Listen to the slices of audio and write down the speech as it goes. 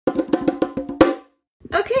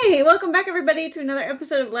Okay, welcome back everybody to another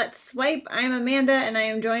episode of Let's Swipe. I'm Amanda and I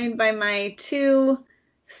am joined by my two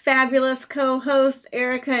fabulous co-hosts,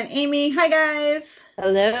 Erica and Amy. Hi guys.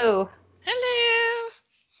 Hello. Hello.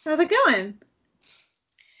 How's it going?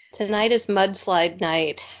 Tonight is mudslide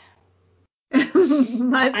night.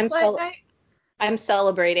 Mudslide night? I'm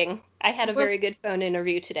celebrating. I had a very What's- good phone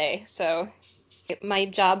interview today, so my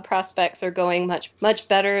job prospects are going much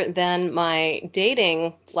better than my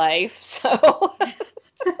dating life. So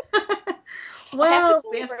I have to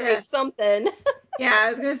celebrate something. Yeah, I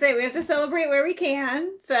was gonna say we have to celebrate where we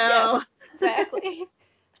can. So Yes, exactly.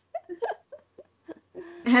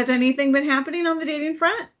 Has anything been happening on the dating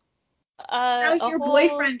front? How's your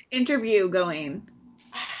boyfriend interview going?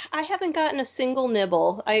 I haven't gotten a single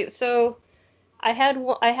nibble. I've had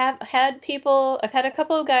a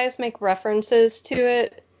couple of guys make references to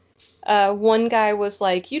it. One guy was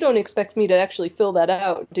like, "You don't expect me to actually fill that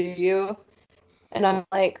out, do you?" And I'm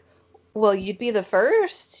like, "Well, you'd be the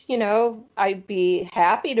first, I'd be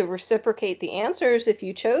happy to reciprocate the answers if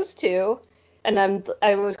you chose to." And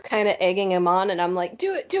I was kind of egging him on, and I'm like,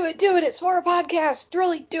 "Do it, do it, do it. It's for a podcast.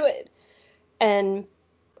 Really do it." And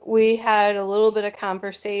we had a little bit of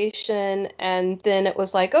conversation, and then it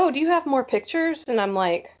was like, "Oh, do you have more pictures?" And I'm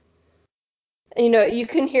like, you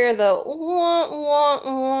can hear the wah, wah,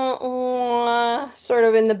 wah, wah, sort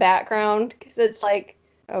of in the background, because it's like,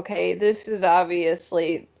 okay, this is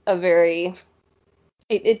obviously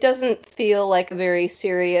it doesn't feel like a very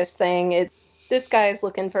serious thing. This guy is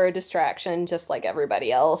looking for a distraction just like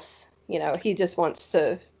everybody else. He just wants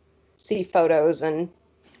to see photos. And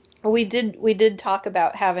we did talk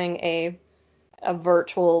about having a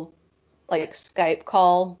virtual like Skype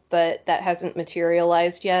call, but that hasn't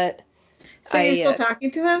materialized yet. So you're still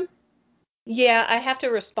talking to him? Yeah, I have to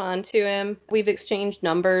respond to him. We've exchanged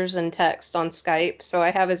numbers and text on Skype, so I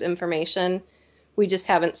have his information. We just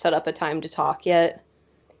haven't set up a time to talk yet.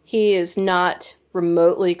 He is not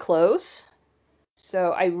remotely close,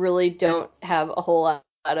 so I really don't have a whole lot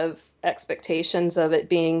of expectations of it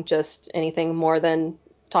being just anything more than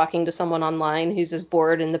talking to someone online who's as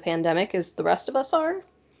bored in the pandemic as the rest of us are.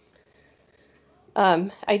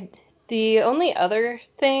 The only other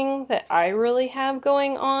thing that I really have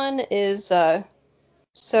going on is,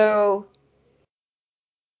 so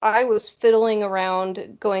I was fiddling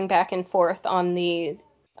around going back and forth on the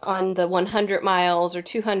 100 miles or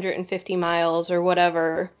 250 miles or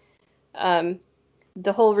whatever.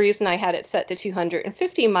 The whole reason I had it set to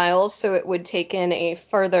 250 miles so it would take in a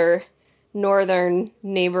further northern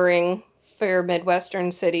neighboring fair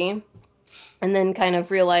Midwestern city, and then kind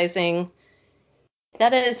of realizing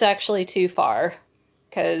that is actually too far,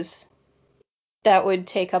 because that would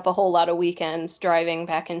take up a whole lot of weekends driving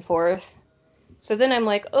back and forth. So then I'm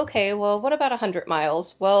like, okay, well, what about 100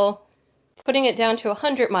 miles? Well, putting it down to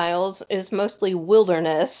 100 miles is mostly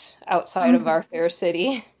wilderness outside of our fair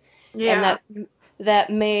city. Yeah. And that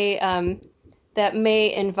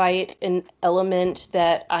may invite an element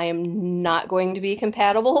that I am not going to be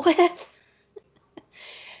compatible with.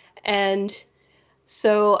 And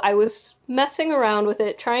so I was messing around with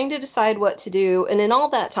it, trying to decide what to do. And in all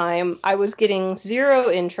that time, I was getting 0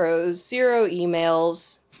 intros, 0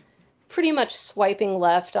 emails, pretty much swiping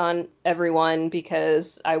left on everyone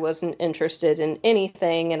because I wasn't interested in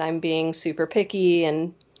anything and I'm being super picky.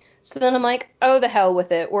 And so then I'm like, oh, the hell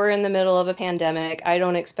with it. We're in the middle of a pandemic. I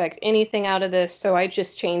don't expect anything out of this. So I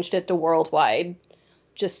just changed it to worldwide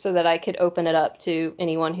just so that I could open it up to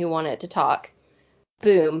anyone who wanted to talk.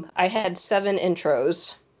 Boom. I had 7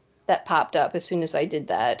 intros that popped up as soon as I did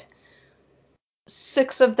that.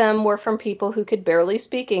 6 of them were from people who could barely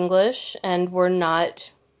speak English and were not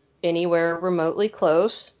anywhere remotely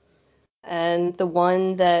close. And the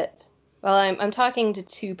one that, well, I'm talking to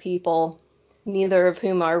 2 people, neither of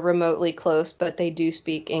whom are remotely close, but they do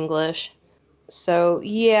speak English. So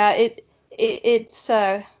yeah, it's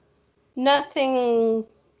nothing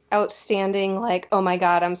outstanding like, oh my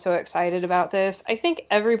God, I'm so excited about this. I think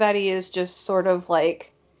everybody is just sort of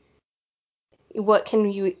like, what can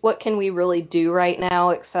we really do right now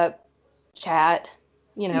except chat?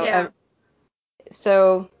 Yeah.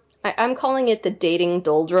 So I'm calling it the dating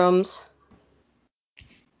doldrums,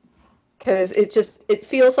 because it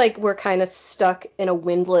feels like we're kind of stuck in a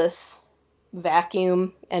windless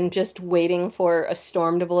vacuum and just waiting for a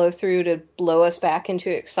storm to blow through to blow us back into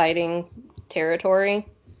exciting territory.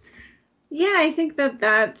 Yeah, I think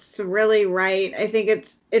that's really right. I think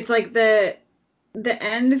it's like the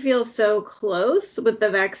end feels so close with the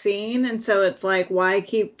vaccine, and so it's like, why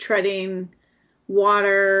keep treading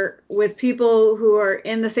water with people who are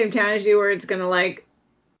in the same town as you, where it's gonna like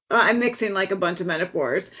I'm mixing like a bunch of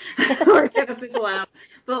metaphors or trying to fizzle out.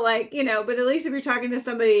 But like, but at least if you're talking to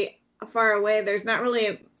somebody far away, there's not really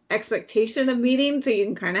an expectation of meeting, so you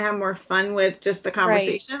can kind of have more fun with just the Right.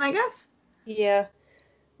 conversation, I guess. Yeah.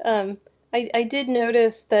 Um, I did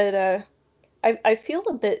notice that I feel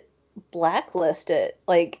a bit blacklisted.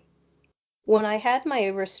 Like when I had my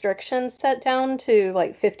restrictions set down to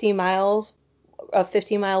like 50 miles, a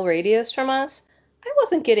 50-mile radius from us, I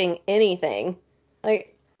wasn't getting anything.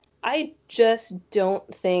 Like I just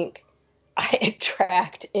don't think I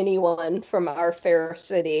attract anyone from our fair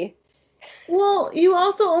city. Well, you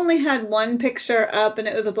also only had one picture up and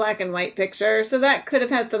it was a black and white picture, so that could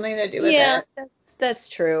have had something to do with Yeah, it. that's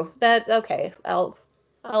true. That okay.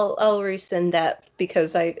 I'll rescind that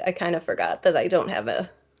because I kind of forgot that I don't have a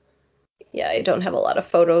lot of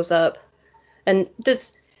photos up. And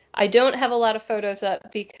this I don't have a lot of photos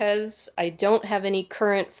up because I don't have any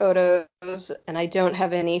current photos and I don't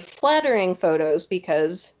have any flattering photos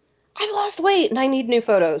because I've lost weight and I need new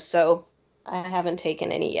photos, so I haven't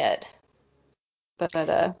taken any yet.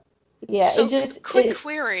 But yeah, So, quick it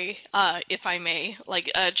query, if I may,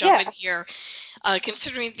 like, jump in yeah. here.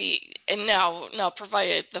 Considering and now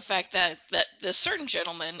provided the fact that this certain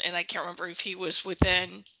gentleman, and I can't remember if he was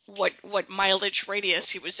within what mileage radius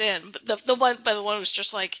he was in, but the one was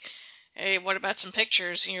just like, hey, what about some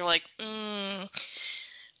pictures? And you're like,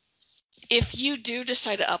 if you do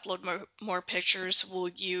decide to upload more pictures, will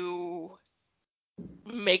you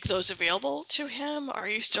make those available to him? Are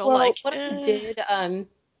you still Well, like, what I did,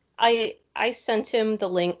 I sent him the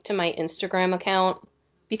link to my Instagram account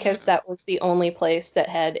because mm, that was the only place that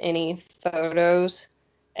had any photos.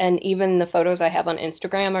 And even the photos I have on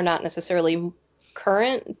Instagram are not necessarily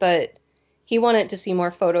current, but he wanted to see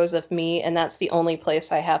more photos of me, and that's the only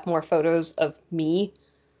place I have more photos of me.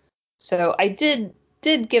 So I did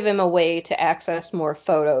give him a way to access more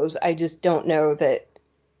photos. I just don't know that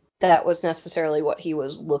that was necessarily what he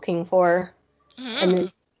was looking for. And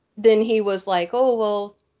mm. then he was like, "Oh,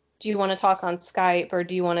 well, do you want to talk on Skype or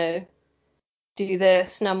do you want to do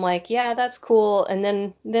this?" And I'm like, "Yeah, that's cool." And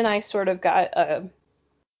then I sort of got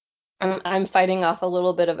I'm fighting off a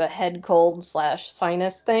little bit of a head cold slash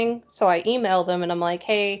sinus thing. So I emailed him and I'm like,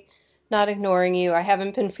 "Hey, not ignoring you. I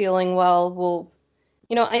haven't been feeling well.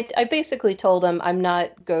 I basically told him I'm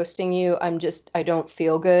not ghosting you. I don't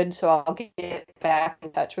feel good, so I'll get back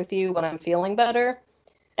in touch with you when I'm feeling better."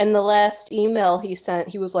 And the last email he sent,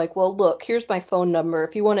 he was like, "Well, look, here's my phone number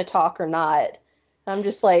if you want to talk or not." I'm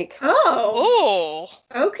just like, Oh,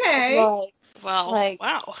 Oh, okay. like, well, like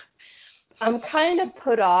wow. I'm kind of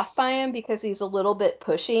put off by him because he's a little bit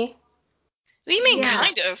pushy. What do you mean, Yeah.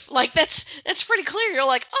 kind of? Like, that's pretty clear. You're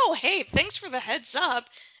like, oh, hey, thanks for the heads up.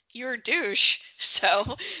 You're a douche. So,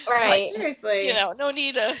 like, Right. Seriously. no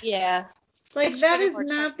need to Yeah. Like that spending is more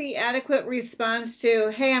time. not the adequate response to,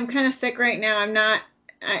 "Hey, I'm kind of sick right now. I'm not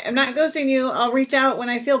ghosting you. I'll reach out when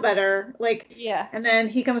I feel better." Like, Yeah. and then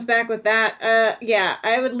he comes back with that. Yeah,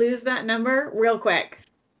 I would lose that number real quick.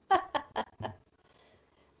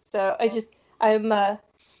 So I'm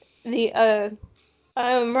the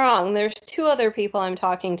I'm wrong. There's two other people I'm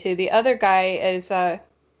talking to. The other guy is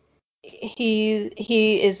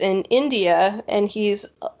he is in India and he's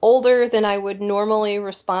older than I would normally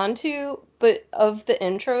respond to, but of the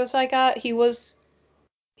intros I got,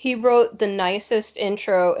 he wrote the nicest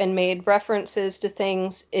intro and made references to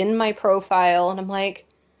things in my profile, and I'm like,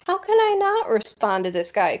 how can I not respond to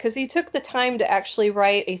this guy? Because he took the time to actually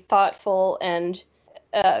write a thoughtful and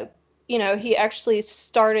uh, he actually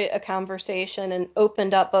started a conversation and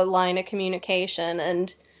opened up a line of communication.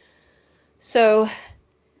 And so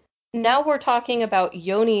now we're talking about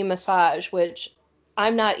yoni massage, which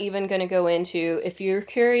I'm not even going to go into. If you're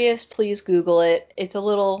curious, please Google it. It's a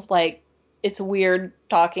little like it's weird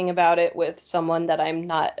talking about it with someone that I'm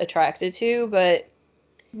not attracted to, but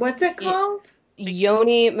What's it called?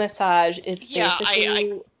 yoni massage is Yeah,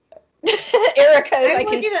 basically Erica, I'm I can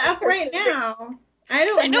looking it see up her right face. now. I I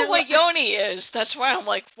don't know know. what yoni is. That's why I'm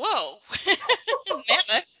like, whoa,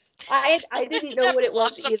 man, I didn't know that what it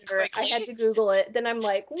was blossomed either. I quickly. had to Google it. Then I'm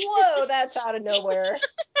like, whoa, that's out of nowhere.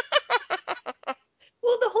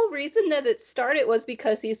 Well, the whole reason that it started was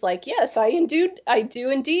because he's like, yes, I do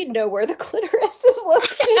indeed know where the clitoris is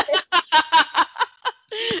located.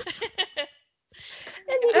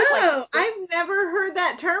 And then he's like, Oh, I've never heard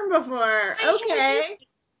that term before. Okay.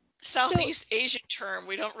 so Southeast Asian term.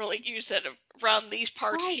 We don't really use it around these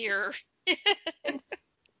parts right. here. And,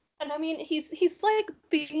 and I mean, he's like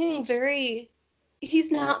being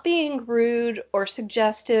he's not being rude or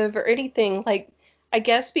suggestive or anything. Like, I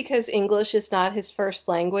guess because English is not his first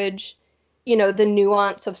language, the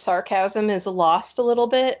nuance of sarcasm is lost a little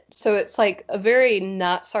bit. So it's like a very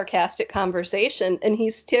not sarcastic conversation. And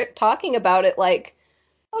he's talking about it like,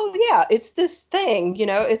 oh, yeah, it's this thing,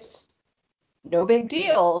 it's no big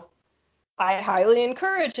deal. I highly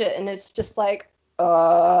encourage it. And it's just like,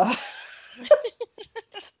 okay,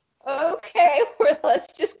 well,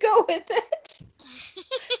 let's just go with it.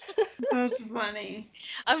 That's funny.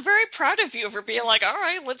 I'm very proud of you for being like, all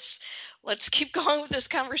right, let's keep going with this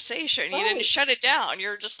conversation. You didn't shut it down.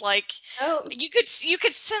 You're just like, Oh, you could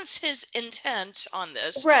sense his intent on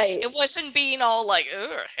this. right. It wasn't being all like,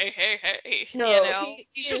 ugh, hey, No,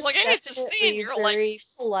 He's just like, hey, it's this thing. You're like, very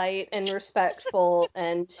polite and respectful,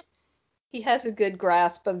 and he has a good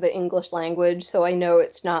grasp of the English language, so I know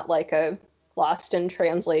it's not like a lost in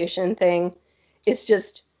translation thing. It's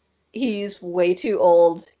just he's way too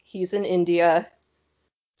old. He's in India.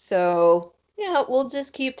 So, yeah, we'll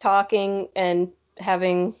just keep talking and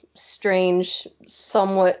having strange,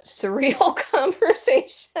 somewhat surreal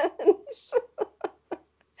conversations.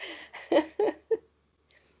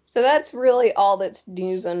 So that's really all that's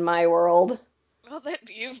news in my world. well,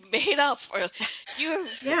 that you've made up for.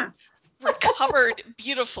 You've Yeah. recovered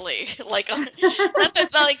beautifully. Like, not that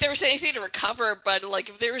like there was anything to recover, but like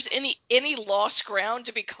if there was any lost ground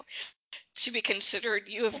to be considered,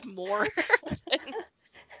 you have more.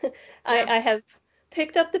 I have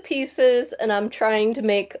picked up the pieces, and I'm trying to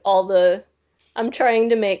make the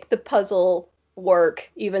puzzle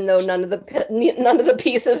work, even though none of the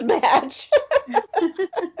pieces match.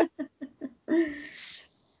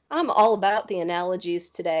 I'm all about the analogies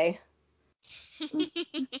today.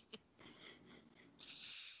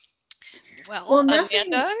 Well, nothing,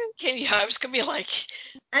 Amanda, I was gonna be like,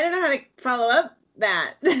 I don't know how to follow up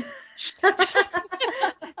that. Nothing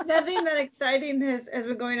that exciting has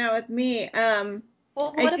been going on with me. Well,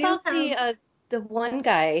 what about the one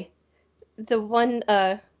guy? The one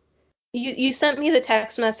you sent me the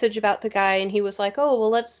text message about the guy, and he was like, "Oh, well,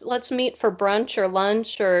 let's meet for brunch or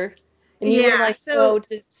lunch," and you were like,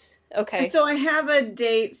 okay. So I have a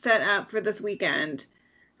date set up for this weekend.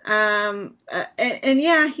 And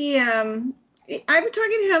yeah, I've been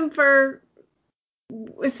talking to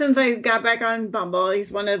him since I got back on Bumble.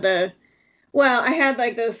 He's one of I had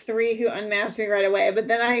like those 3 who unmatched me right away, but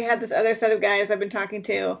then I had this other set of guys I've been talking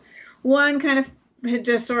to. One kind of had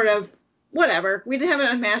just sort of, whatever. We haven't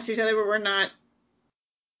unmatched each other, but we're not.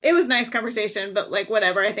 It was a nice conversation, but like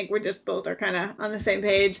whatever. I think we're just both are kind of on the same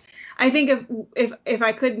page. I think if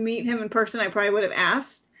I could meet him in person, I probably would have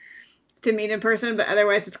asked to meet in person, but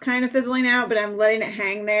otherwise it's kind of fizzling out, but I'm letting it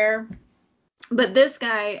hang there. But this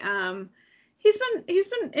guy, he's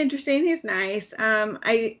been interesting. He's nice.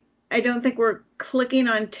 I don't think we're clicking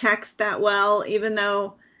on text that well, even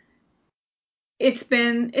though it's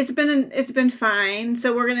been fine.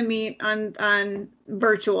 So we're gonna meet on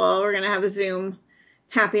virtual. We're gonna have a Zoom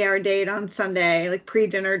happy hour date on Sunday, like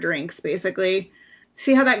pre-dinner drinks, basically.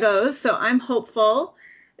 See how that goes. So I'm hopeful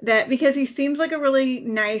that, because he seems like a really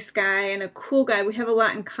nice guy and a cool guy, we have a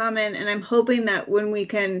lot in common, and I'm hoping that when we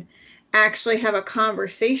can actually have a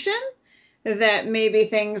conversation, that maybe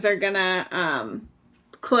things are gonna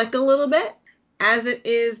click a little bit. As it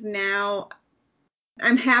is now,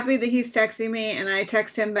 I'm happy that he's texting me and I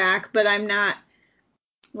text him back, but I'm not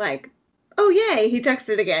like, oh yay, he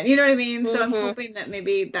texted again. You know what I mean? Mm-hmm. So I'm hoping that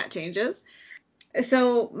maybe that changes.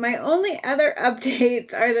 So my only other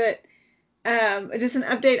updates are that just an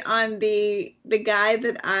update on the guy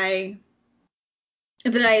that I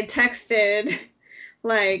had texted,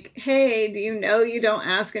 like, hey, do you know you don't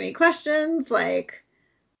ask any questions? Like,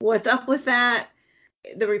 what's up with that?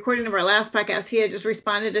 The recording of our last podcast, he had just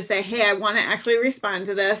responded to say, hey, I want to actually respond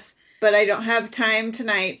to this, but I don't have time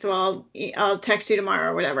tonight, so I'll text you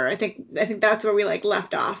tomorrow or whatever. I think that's where we like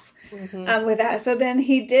left off with that. So then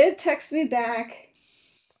he did text me back,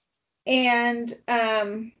 and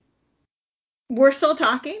we're still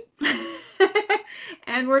talking,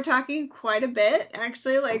 and we're talking quite a bit,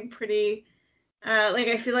 actually, like pretty. Like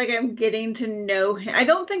I feel like I'm getting to know him. I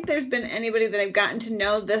don't think there's been anybody that I've gotten to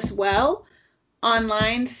know this well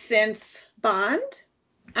online since Bond.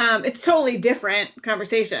 It's totally different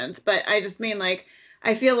conversations, but I just mean, like,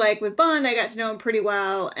 I feel like with Bond, I got to know him pretty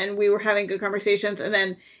well, and we were having good conversations, and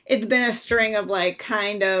then it's been a string of, like,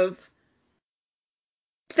 kind of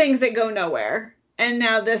things that go nowhere, and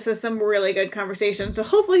now this is some really good conversation, so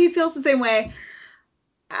hopefully he feels the same way.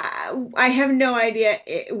 I have no idea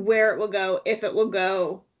where it will go, if it will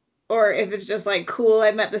go, or if it's just like, cool,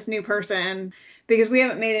 I met this new person, because we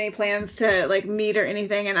haven't made any plans to like meet or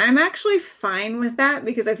anything, and I'm actually fine with that,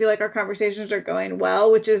 because I feel like our conversations are going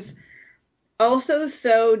well, which is also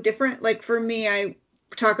so different. Like for me, I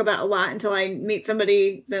talk about a lot until I meet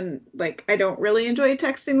somebody, then like I don't really enjoy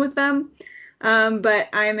texting with them. But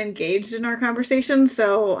I'm engaged in our conversation,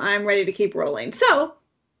 so I'm ready to keep rolling. So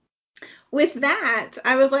with that,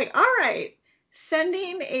 I was like, all right,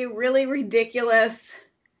 sending a really ridiculous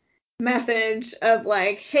message of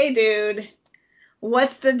like, hey dude,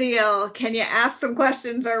 what's the deal? Can you ask some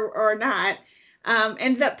questions or not?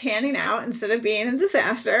 Ended up panning out instead of being a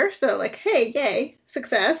disaster. So like, hey, yay,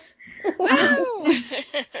 success. Woo!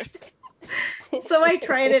 So I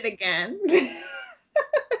tried it again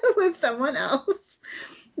with someone else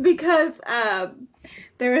because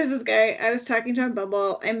there was this guy I was talking to on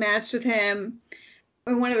Bumble. I matched with him.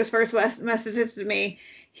 And one of his first messages to me,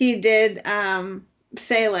 he did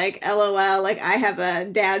say like LOL, like I have a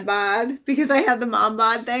dad bod because I have the mom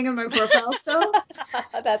bod thing on my profile still.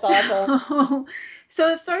 That's awesome. So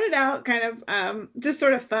it started out kind of just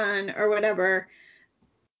sort of fun or whatever.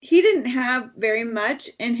 He didn't have very much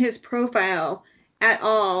in his profile at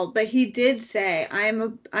all, but he did say I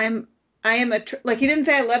am like he didn't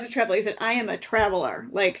say I love to travel. He said I am a traveler.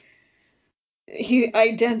 Like he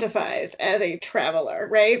identifies as a traveler,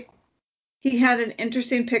 right? He had an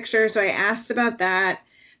interesting picture, so I asked about that.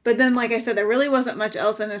 But then, like I said, there really wasn't much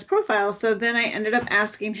else in his profile. So then I ended up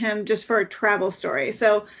asking him just for a travel story.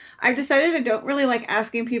 So I've decided I don't really like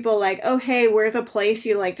asking people like, oh, hey, where's a place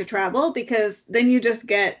you like to travel? Because then you just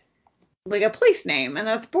get like a place name and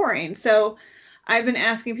that's boring. So I've been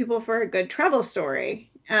asking people for a good travel story.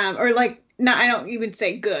 Or like, no, I don't even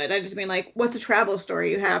say good. I just mean like, what's a travel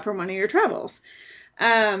story you have from one of your travels?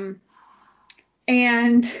 And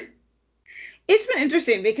it's been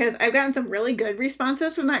interesting because I've gotten some really good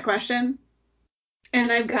responses from that question. And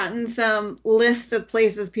I've gotten some lists of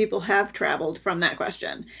places people have traveled from that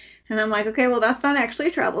question. And I'm like, okay, well, that's not actually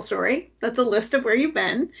a travel story. That's a list of where you've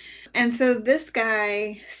been. And so this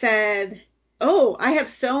guy said, oh, I have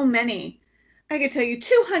so many. I could tell you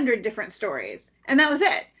 200 different stories. And that was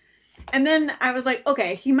it. And then I was like,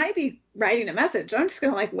 okay, he might be writing a message. So I'm just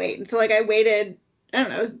going to like wait. And so like I waited, I don't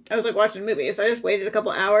know, I was like watching a movie. So I just waited a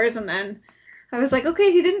couple hours and then I was like,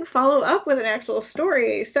 okay, he didn't follow up with an actual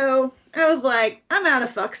story. So I was like, I'm out of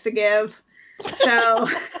fucks to give. So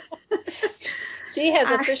she has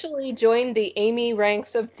officially joined the Amy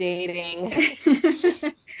ranks of dating.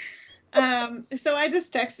 So I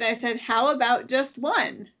just texted, I said, how about just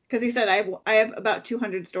one? Because he said, I have about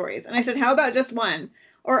 200 stories. And I said, how about just one?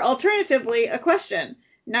 Or alternatively, a question.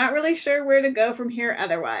 Not really sure where to go from here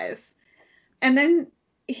otherwise. And then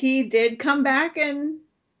he did come back and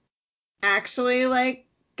actually like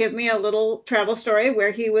give me a little travel story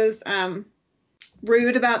where he was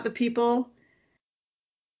rude about the people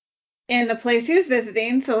in the place he was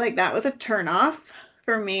visiting. So like that was a turnoff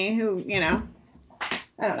for me who, you know,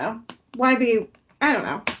 I don't know. I don't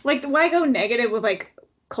know. Like why go negative with like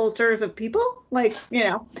cultures of people? Like, you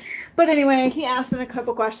know. But anyway, he asked me a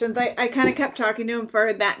couple questions. I kind of kept talking to him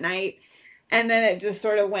for that night and then it just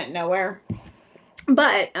sort of went nowhere.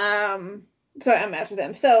 But so I matched with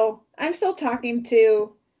him. So I'm still talking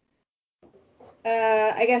to,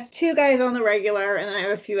 I guess, 2 guys on the regular, and then I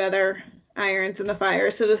have a few other irons in the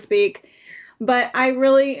fire, so to speak. But I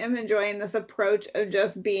really am enjoying this approach of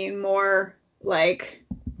just being more, like,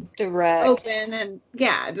 direct, open, and,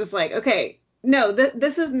 yeah, just like, okay, no,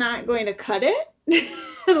 this is not going to cut it.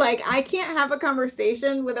 Like, I can't have a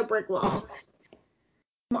conversation with a brick wall.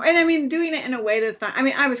 And, I mean, doing it in a way that's not, I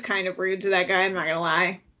mean, I was kind of rude to that guy, I'm not going to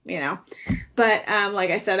lie, you know. But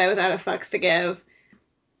like I said, I was out of fucks to give.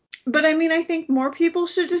 But I mean, I think more people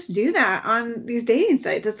should just do that on these dating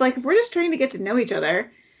sites. It's like if we're just trying to get to know each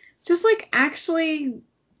other, just like actually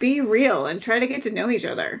be real and try to get to know each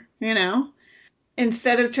other, you know,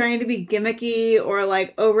 instead of trying to be gimmicky or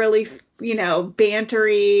like overly, you know,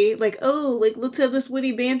 bantery, like, oh, like let's have this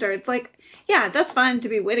witty banter. It's like, yeah, that's fun to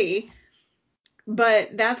be witty,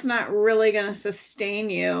 but that's not really going to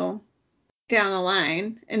sustain you down the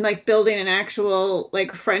line and like building an actual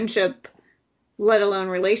like friendship, let alone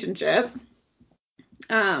relationship.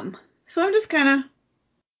 So I'm just kind of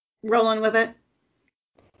rolling with it.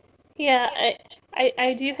 Yeah,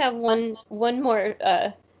 I do have one more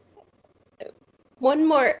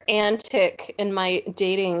antic in my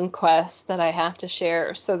dating quest that I have to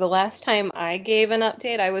share. So the last time I gave an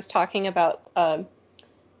update, I was talking about a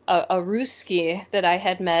Ruski that I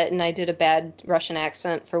had met, and I did a bad Russian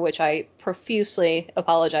accent for which I profusely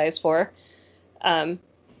apologize for.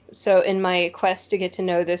 So in my quest to get to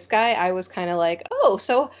know this guy, I was kind of like, oh,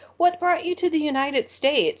 so what brought you to the United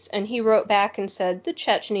States? And he wrote back and said, the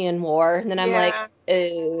Chechenian War. And then I'm like,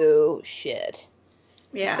 oh, shit.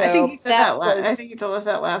 Yeah, so I think you said that last. I think you told us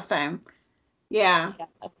that last time. Yeah.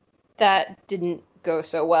 That didn't go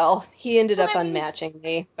so well. He ended Well, up I mean, unmatching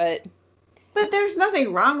me, but but there's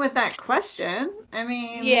nothing wrong with that question. I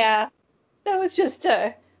mean, yeah, that was just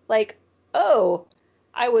like, oh,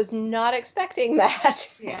 I was not expecting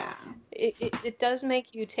that. yeah. It does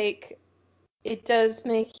make you it does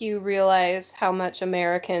make you realize how much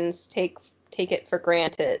Americans take it for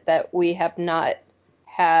granted that we have not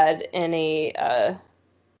had any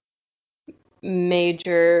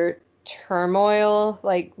major turmoil,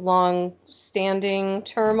 like long-standing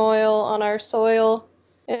turmoil on our soil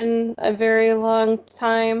in a very long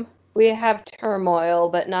time. We have turmoil,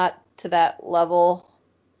 but not to that level.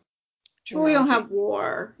 Well, we don't have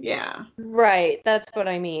war. Yeah. Right, that's what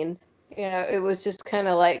I mean. It was just kind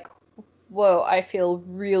of like, whoa, I feel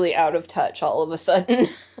really out of touch all of a sudden.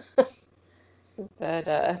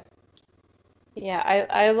 But yeah,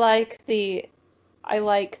 I like the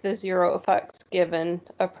zero fucks given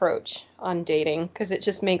approach on dating because it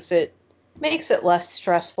just makes it less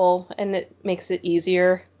stressful and it makes it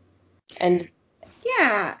easier. And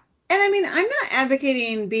Yeah. And I mean, I'm not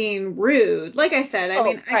advocating being rude. Like I said, I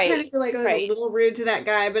mean, I kind of right, feel like I was a right, little rude to that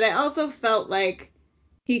guy, but I also felt like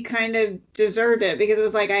he kind of deserved it because it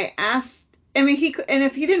was like I asked. I mean, and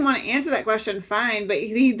if he didn't want to answer that question, fine, but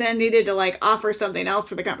he then needed to like offer something else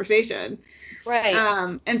for the conversation. right.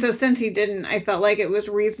 And so since he didn't, I felt like it was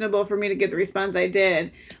reasonable for me to give the response I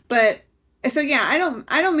did. But so yeah,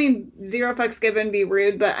 I don't mean zero fucks given be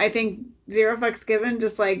rude, but I think zero fucks given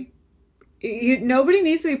just like nobody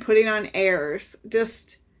needs to be putting on airs.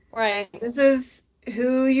 Just Right. this is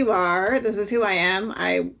who you are. This is who I am.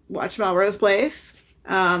 I watch Melrose Place.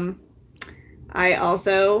 I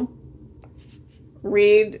also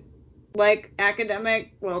read like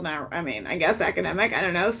academic, well, now, I mean, I guess academic, I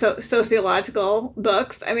don't know, sociological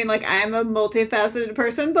books. I mean, like, I'm a multifaceted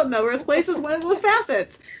person, but Melrose Place is one of those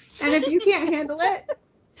facets. And if you can't handle it,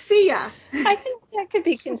 see ya. I think that could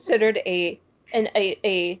be considered a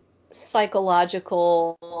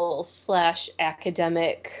psychological slash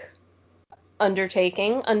academic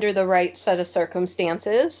undertaking under the right set of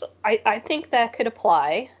circumstances. I think that could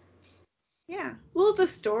apply. Yeah. Well,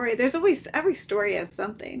 every story has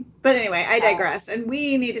something. But anyway, I digress, and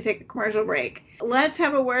we need to take a commercial break. Let's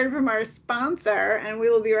have a word from our sponsor, and we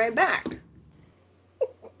will be right back.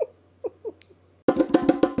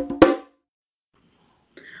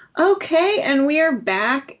 Okay, and we are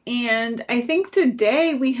back, and I think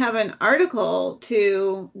today we have an article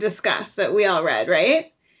to discuss that we all read,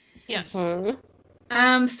 right? Yes. So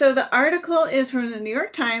the article is from the New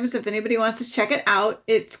York Times. If anybody wants to check it out,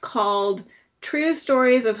 it's called True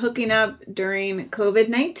Stories of Hooking Up During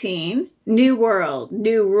COVID-19, New World,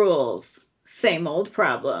 New Rules, Same Old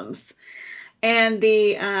Problems. And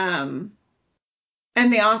the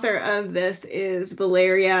author of this is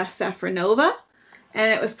Valeria Safronova,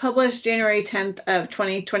 and it was published January 10th of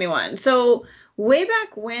 2021. So way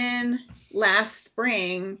back when, last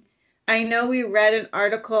spring, I know we read an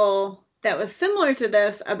article that was similar to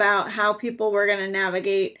this about how people were going to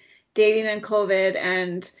navigate dating and COVID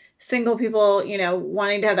and single people,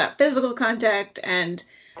 wanting to have that physical contact and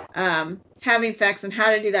having sex and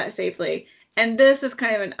how to do that safely. And this is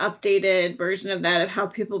kind of an updated version of that, of how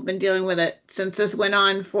people have been dealing with it since this went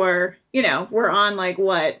on for, we're on like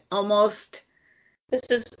what, This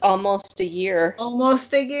is almost a year.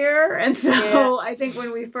 Almost a year. And so yeah. I think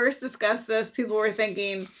when we first discussed this, people were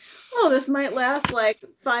thinking, oh, this might last like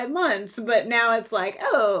 5 months, but now it's like,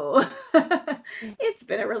 oh, it's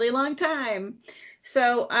been a really long time.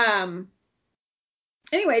 So,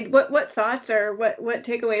 anyway, what thoughts or what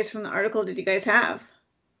takeaways from the article did you guys have?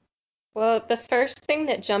 Well, the first thing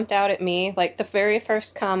that jumped out at me, like the very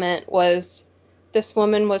first comment, was this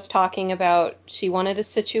woman was talking about she wanted a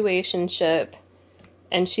situationship,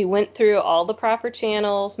 and she went through all the proper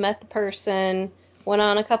channels, met the person, went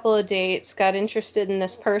on a couple of dates, got interested in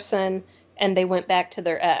this person, and they went back to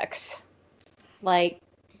their ex. Like,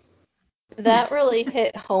 that really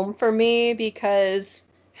hit home for me, because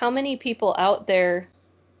how many people out there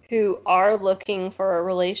who are looking for a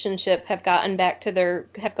relationship have gone back to their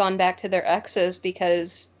exes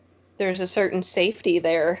because there's a certain safety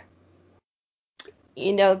there.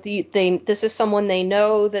 This is someone they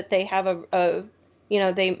know, that they have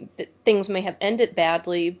things may have ended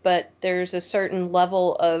badly, but there's a certain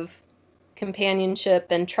level of companionship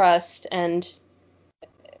and trust and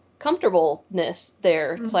comfortableness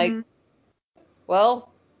there. It's like, well,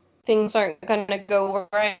 things aren't going to go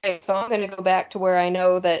right, so I'm going to go back to where I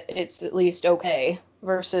know that it's at least okay,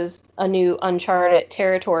 versus a new uncharted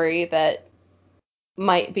territory that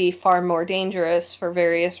might be far more dangerous for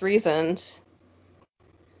various reasons.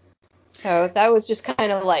 So that was just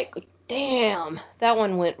kind of like, Damn, that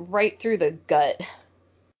one went right through the gut.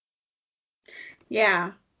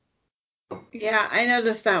 Yeah. Yeah, I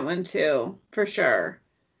noticed that one too, for sure.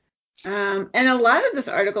 And a lot of this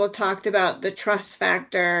article talked about the trust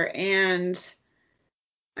factor and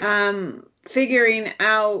figuring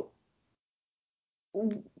out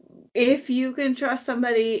if you can trust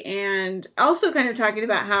somebody, and also kind of talking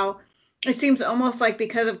about how it seems almost like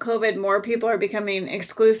because of COVID, more people are becoming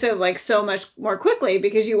exclusive like so much more quickly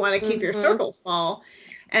because you want to keep your circle small.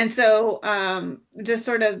 And so just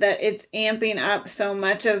sort of that it's amping up so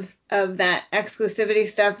much of that exclusivity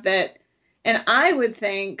stuff that, and I would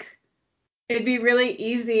think it'd be really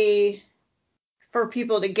easy for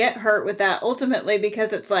people to get hurt with that ultimately,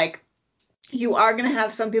 because it's like you are going to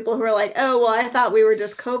have some people who are like, oh, well, I thought we were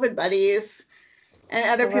just COVID buddies. And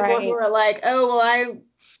other people who are like, oh, well,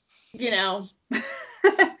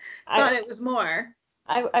 thought it was more.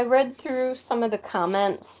 I read through some of the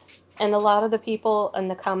comments, and a lot of the people in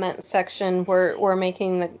the comment section were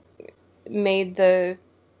made the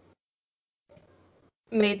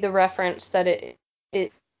reference that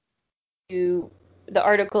the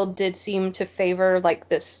article did seem to favor like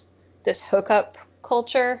this hookup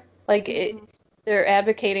culture. Like they're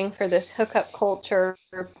advocating for this hookup culture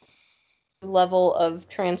level of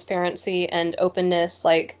transparency and openness.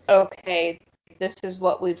 Like, okay, this is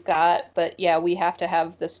what we've got, but yeah, we have to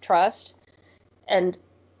have this trust. And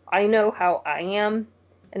I know how I am,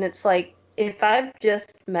 and it's like, if I've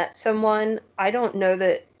just met someone, I don't know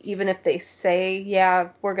that even if they say, yeah,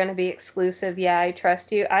 we're going to be exclusive, yeah, I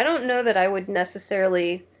trust you, I don't know that I would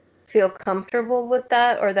necessarily feel comfortable with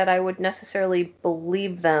that, or that I would necessarily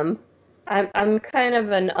believe them. I'm kind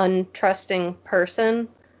of an untrusting person,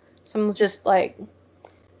 so I'm just like,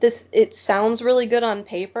 this, it sounds really good on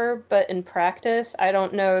paper, but in practice, I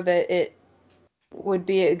don't know that it would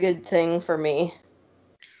be a good thing for me.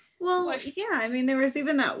 Well, yeah, I mean, there was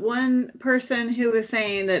even that one person who was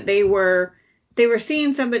saying that they were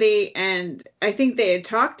seeing somebody, and I think they had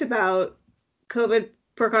talked about COVID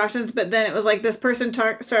precautions, but then it was like this person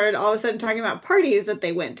started all of a sudden talking about parties that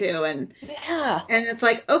they went to, and yeah, and it's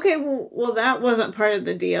like, okay, well, that wasn't part of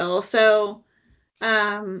the deal. So,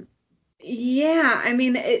 yeah, I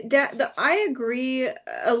mean, I agree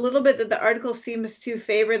a little bit that the article seems to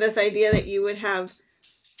favor this idea that you would have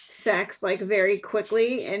sex like very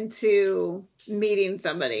quickly into meeting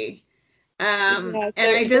somebody. And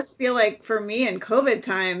I just feel like for me in COVID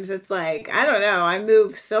times, it's like, I don't know, I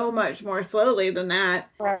move so much more slowly than that.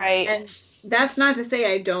 Right. And that's not to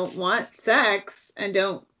say I don't want sex and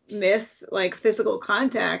don't miss like physical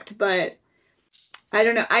contact, but I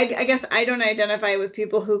don't know. I guess I don't identify with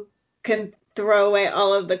people who can throw away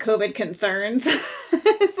all of the COVID concerns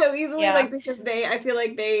so easily, like, because I feel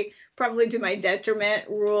like they probably to my detriment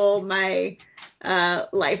rule my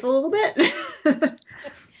life a little bit.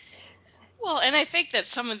 Well, and I think that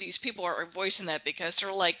some of these people are voicing that because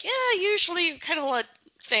they're like, yeah, usually you kind of let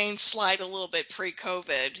things slide a little bit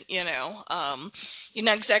pre-COVID, you're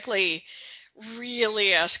not exactly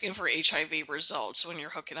really asking for HIV results when you're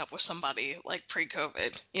hooking up with somebody like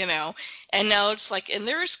pre-COVID, and now it's like, and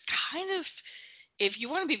there's kind of, if you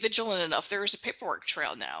want to be vigilant enough, there's a paperwork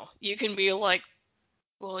trail now. You can be like,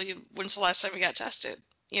 well, when's the last time you got tested?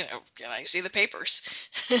 Can I see the papers?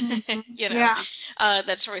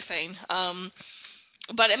 That sort of thing.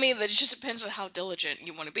 But I mean, it just depends on how diligent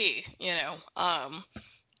you want to be,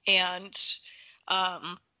 and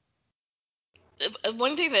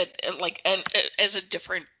one thing that, like, and as a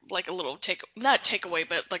different, like, a little not takeaway,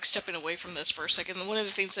 but like stepping away from this for a second, one of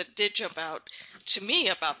the things that did jump out to me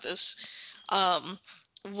about this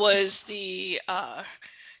was the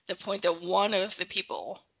point that one of the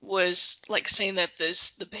people was like saying that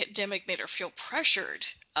the pandemic made her feel pressured,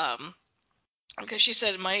 because she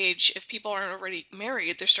said, at my age, if people aren't already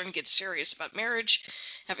married, they're starting to get serious about marriage,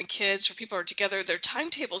 having kids, or people are together, their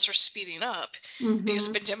timetables are speeding up because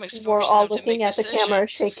the pandemic's forcing them to make decisions. We're all looking at the camera,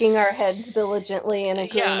 shaking our heads diligently in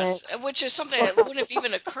agreement. Yes, which is something that wouldn't have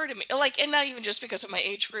even occurred to me. Like, and not even just because of my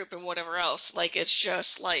age group and whatever else. Like, it's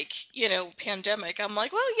just like, pandemic. I'm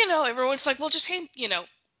like, well, everyone's like, well, just hang,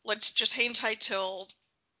 let's just hang tight till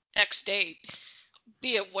X date,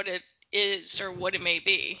 be it what it is or what it may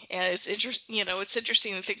be. And it's interesting, it's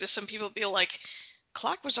interesting to think that some people feel like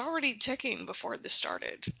clock was already ticking before this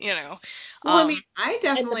started, Well, I mean, I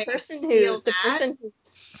definitely feel that.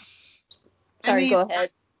 Sorry, go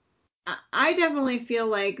ahead. I definitely feel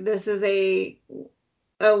like this is a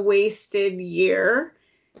wasted year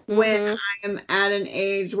when I'm at an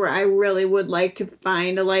age where I really would like to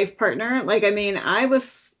find a life partner. Like, I mean, I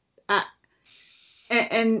was,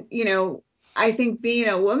 and I think being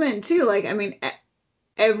a woman too, like, I mean,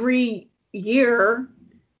 every year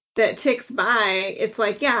that ticks by, it's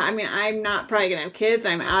like, yeah, I mean, I'm not probably gonna have kids.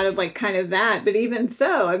 I'm out of like kind of that. But even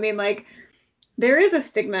so, I mean, like there is a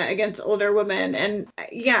stigma against older women. And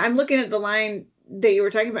yeah, I'm looking at the line that you were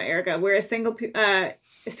talking about, Erica, where single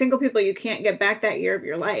people, you can't get back that year of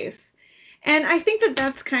your life. And I think that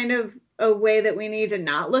that's kind of a way that we need to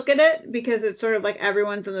not look at it, because it's sort of like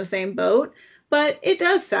everyone's in the same boat. But it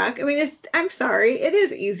does suck. I mean, I'm sorry, it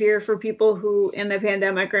is easier for people who in the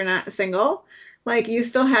pandemic are not single. Like you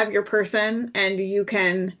still have your person and you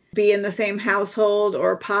can be in the same household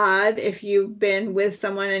or pod if you've been with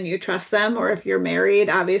someone and you trust them, or if you're married,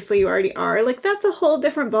 obviously you already are. Like that's a whole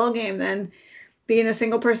different ballgame than being a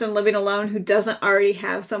single person living alone who doesn't already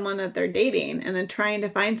have someone that they're dating and then trying to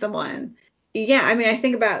find someone. Yeah, I mean, I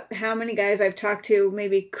think about how many guys I've talked to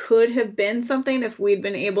maybe could have been something if we'd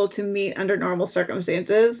been able to meet under normal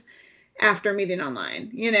circumstances after meeting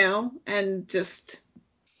online, and just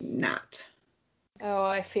not. Oh,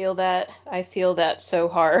 I feel that. I feel that so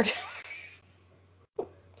hard.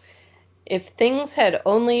 If things had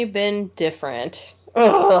only been different.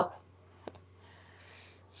 Ugh.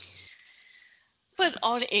 But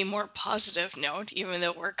on a more positive note, even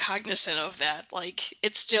though we're cognizant of that, like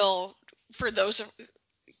it's still for those of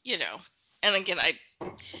and again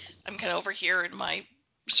I'm kind of over here in my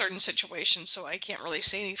certain situation, so I can't really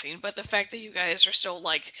say anything. But the fact that you guys are still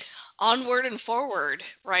like onward and forward,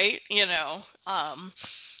 right?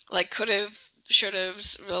 Like could have, should have,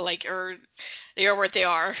 like, or they are what they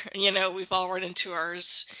are. We've all run into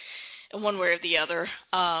ours in one way or the other.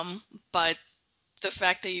 But the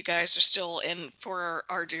fact that you guys are still in, for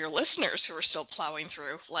our dear listeners who are still plowing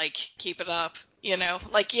through, like, keep it up,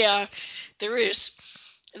 like, yeah,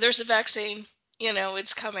 there's a vaccine,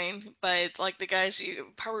 it's coming, but like the guys you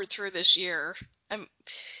powered through this year,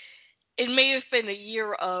 it may have been a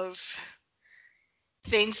year of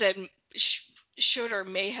things that should or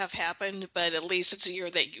may have happened, but at least it's a year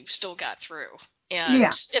that you still got through. And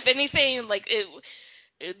Yeah. if anything, like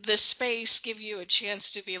the space give you a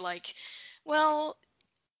chance to be like, well,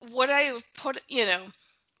 what I put,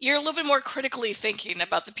 you're a little bit more critically thinking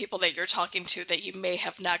about the people that you're talking to that you may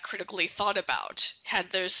have not critically thought about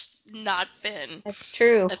had there's not been That's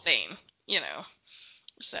true. a thing,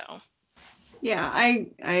 so. Yeah, I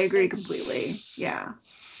agree completely. Yeah.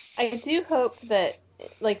 I do hope that,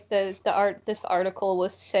 like, this article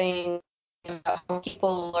was saying about how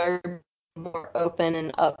people are more open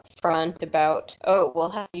and upfront about, oh, well,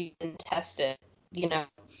 have you been tested?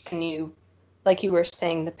 Can you, like you were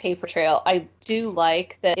saying, the paper trail. I do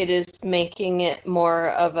like that it is making it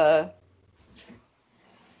more of a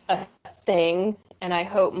thing, and I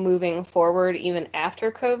hope moving forward, even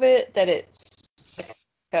after COVID, that it's like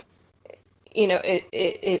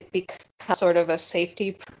it becomes sort of a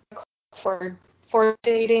safety protocol for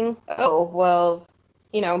dating. Oh, well,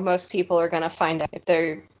 most people are going to find out if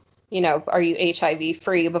they're, are you HIV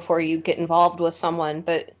free before you get involved with someone,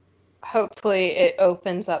 but hopefully it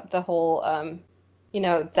opens up the whole,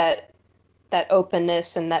 that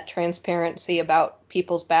openness and that transparency about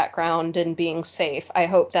people's background and being safe. I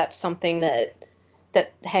hope that's something that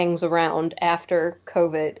hangs around after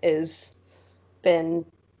COVID is been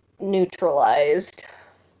neutralized.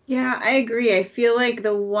 Yeah, I agree. I feel like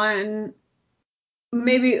two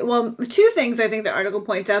things I think the article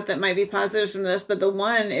points out that might be positives from this, but the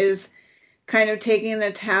one is kind of taking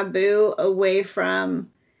the taboo away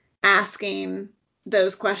from asking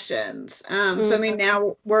those questions. So I mean,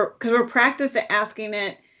 now we're practiced at asking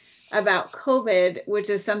it about COVID,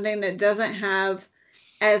 which is something that doesn't have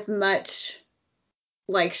as much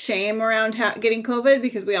like shame around getting COVID,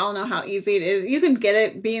 because we all know how easy it is. You can get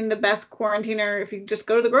it being the best quarantiner if you just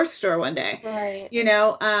go to the grocery store one day. Right.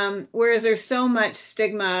 Whereas there's so much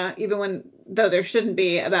stigma, even though there shouldn't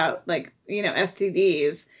be, about like,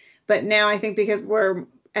 STDs. But now I think because we're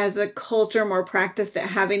as a culture more practiced at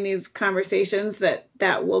having these conversations,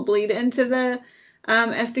 that will bleed into the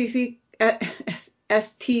STC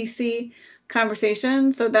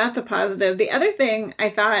conversation. So that's a positive. The other thing I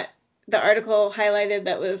thought the article highlighted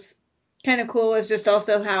that was kind of cool was just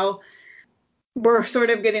also how we're sort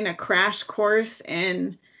of getting a crash course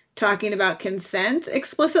in talking about consent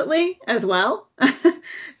explicitly as well.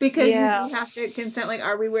 Because you do have to consent. Like,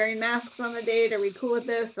 are we wearing masks on the date? Are we cool with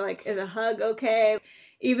this? Like, is a hug okay?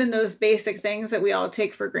 Even those basic things that we all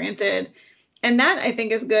take for granted. And that I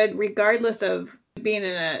think is good regardless of being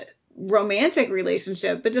in a romantic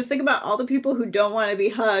relationship. But just think about all the people who don't want to be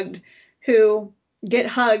hugged, who get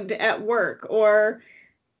hugged at work or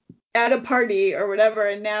at a party or whatever,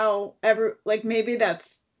 and now maybe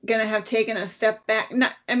that's gonna have taken a step back. And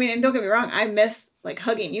don't get me wrong, I miss like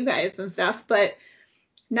hugging you guys and stuff, but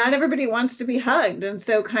not everybody wants to be hugged, and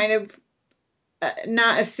so kind of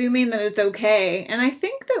not assuming that it's okay. And I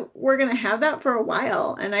think that we're going to have that for a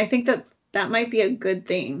while, and I think that that might be a good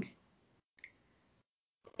thing.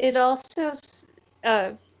 It also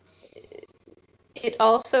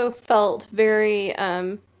felt very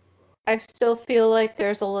I still feel like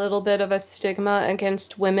there's a little bit of a stigma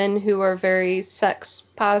against women who are very sex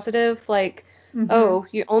positive, like, oh,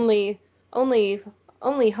 you only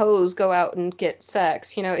hoes go out and get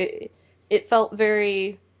sex. It felt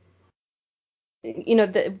very,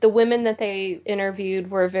 the women that they interviewed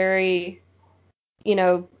were very,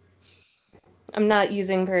 I'm not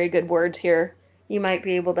using very good words here. You might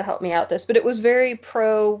be able to help me out this, but it was very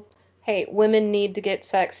pro, hey, women need to get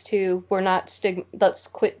sex too. We're not let's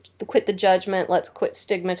quit the judgment. Let's quit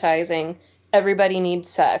stigmatizing. Everybody needs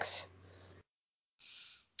sex.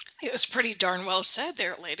 It was pretty darn well said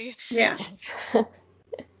there, lady. Yeah.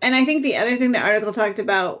 And I think the other thing the article talked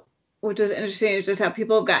about, which was interesting, is just how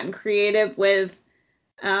people have gotten creative with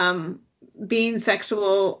being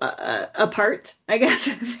sexual apart, I guess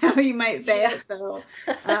is how you might say it. So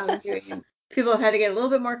people have had to get a little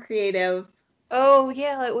bit more creative. Oh,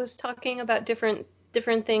 yeah, it was talking about different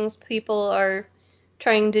things people are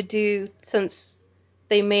trying to do since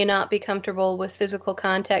they may not be comfortable with physical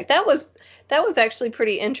contact. That was actually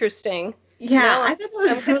pretty interesting. Yeah, I thought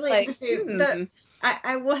that was really interesting.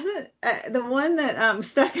 I wasn't the one that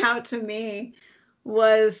stuck out to me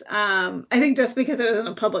was I think just because it was in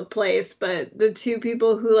a public place, but the two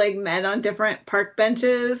people who like met on different park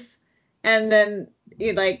benches and then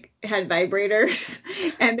you like had vibrators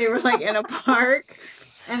and they were like in a park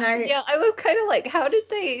and I was kind of like, how did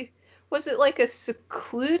they, was it like a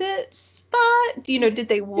secluded spot? Did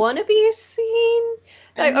they want to be seen?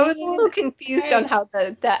 I was a little confused on how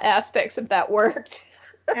that aspects of that worked.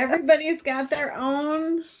 Everybody's got their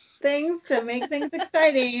own things to make things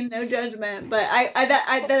exciting, no judgment. But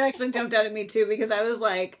that actually jumped out at me too because I was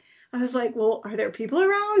like, well, are there people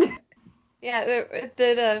around? Yeah,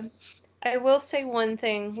 I will say one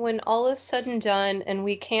thing. When all is said and done and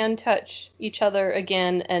we can touch each other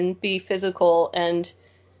again and be physical and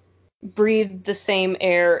breathe the same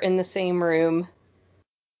air in the same room,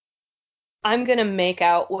 I'm gonna make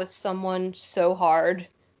out with someone so hard.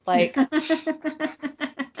 Like,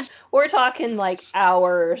 we're talking like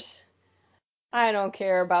hours. I don't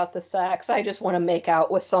care about the sex. I just want to make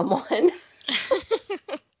out with someone.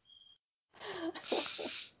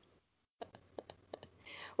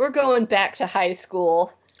 We're going back to high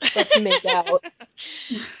school. Let's make out.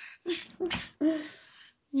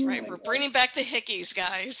 That's right. We're bringing back the hickeys,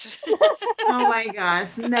 guys. Oh my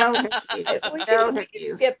gosh. No hickeys. We can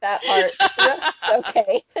skip that part.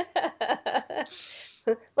 Okay.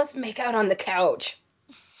 Let's make out on the couch.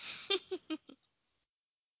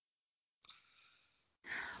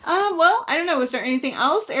 Well, I don't know. Was there anything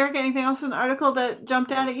else? Erica, anything else from the article that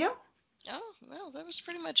jumped out at you? Oh, well, that was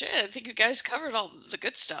pretty much it. I think you guys covered all the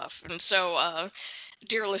good stuff. And so,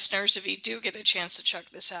 dear listeners, if you do get a chance to check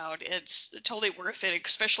this out, it's totally worth it,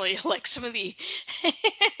 especially like some of the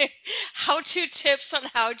how-to tips on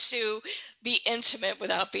how to be intimate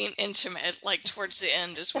without being intimate, like towards the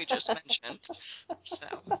end, as we just mentioned. So,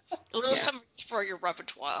 a little something for your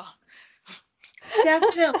repertoire.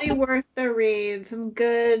 Definitely worth the read. Some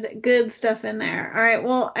good stuff in there. All right.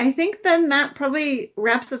 Well, I think then that probably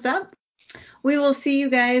wraps us up. We will see you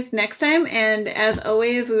guys next time. And as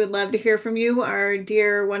always, we would love to hear from you, our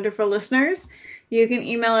dear, wonderful listeners. You can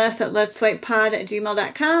email us at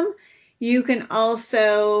letswipepod@gmail.com. You can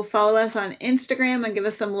also follow us on Instagram and give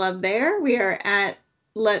us some love there. We are at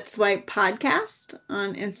Let's Swipe Podcast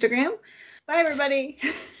on Instagram. Bye, everybody.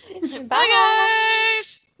 Bye,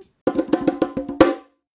 guys.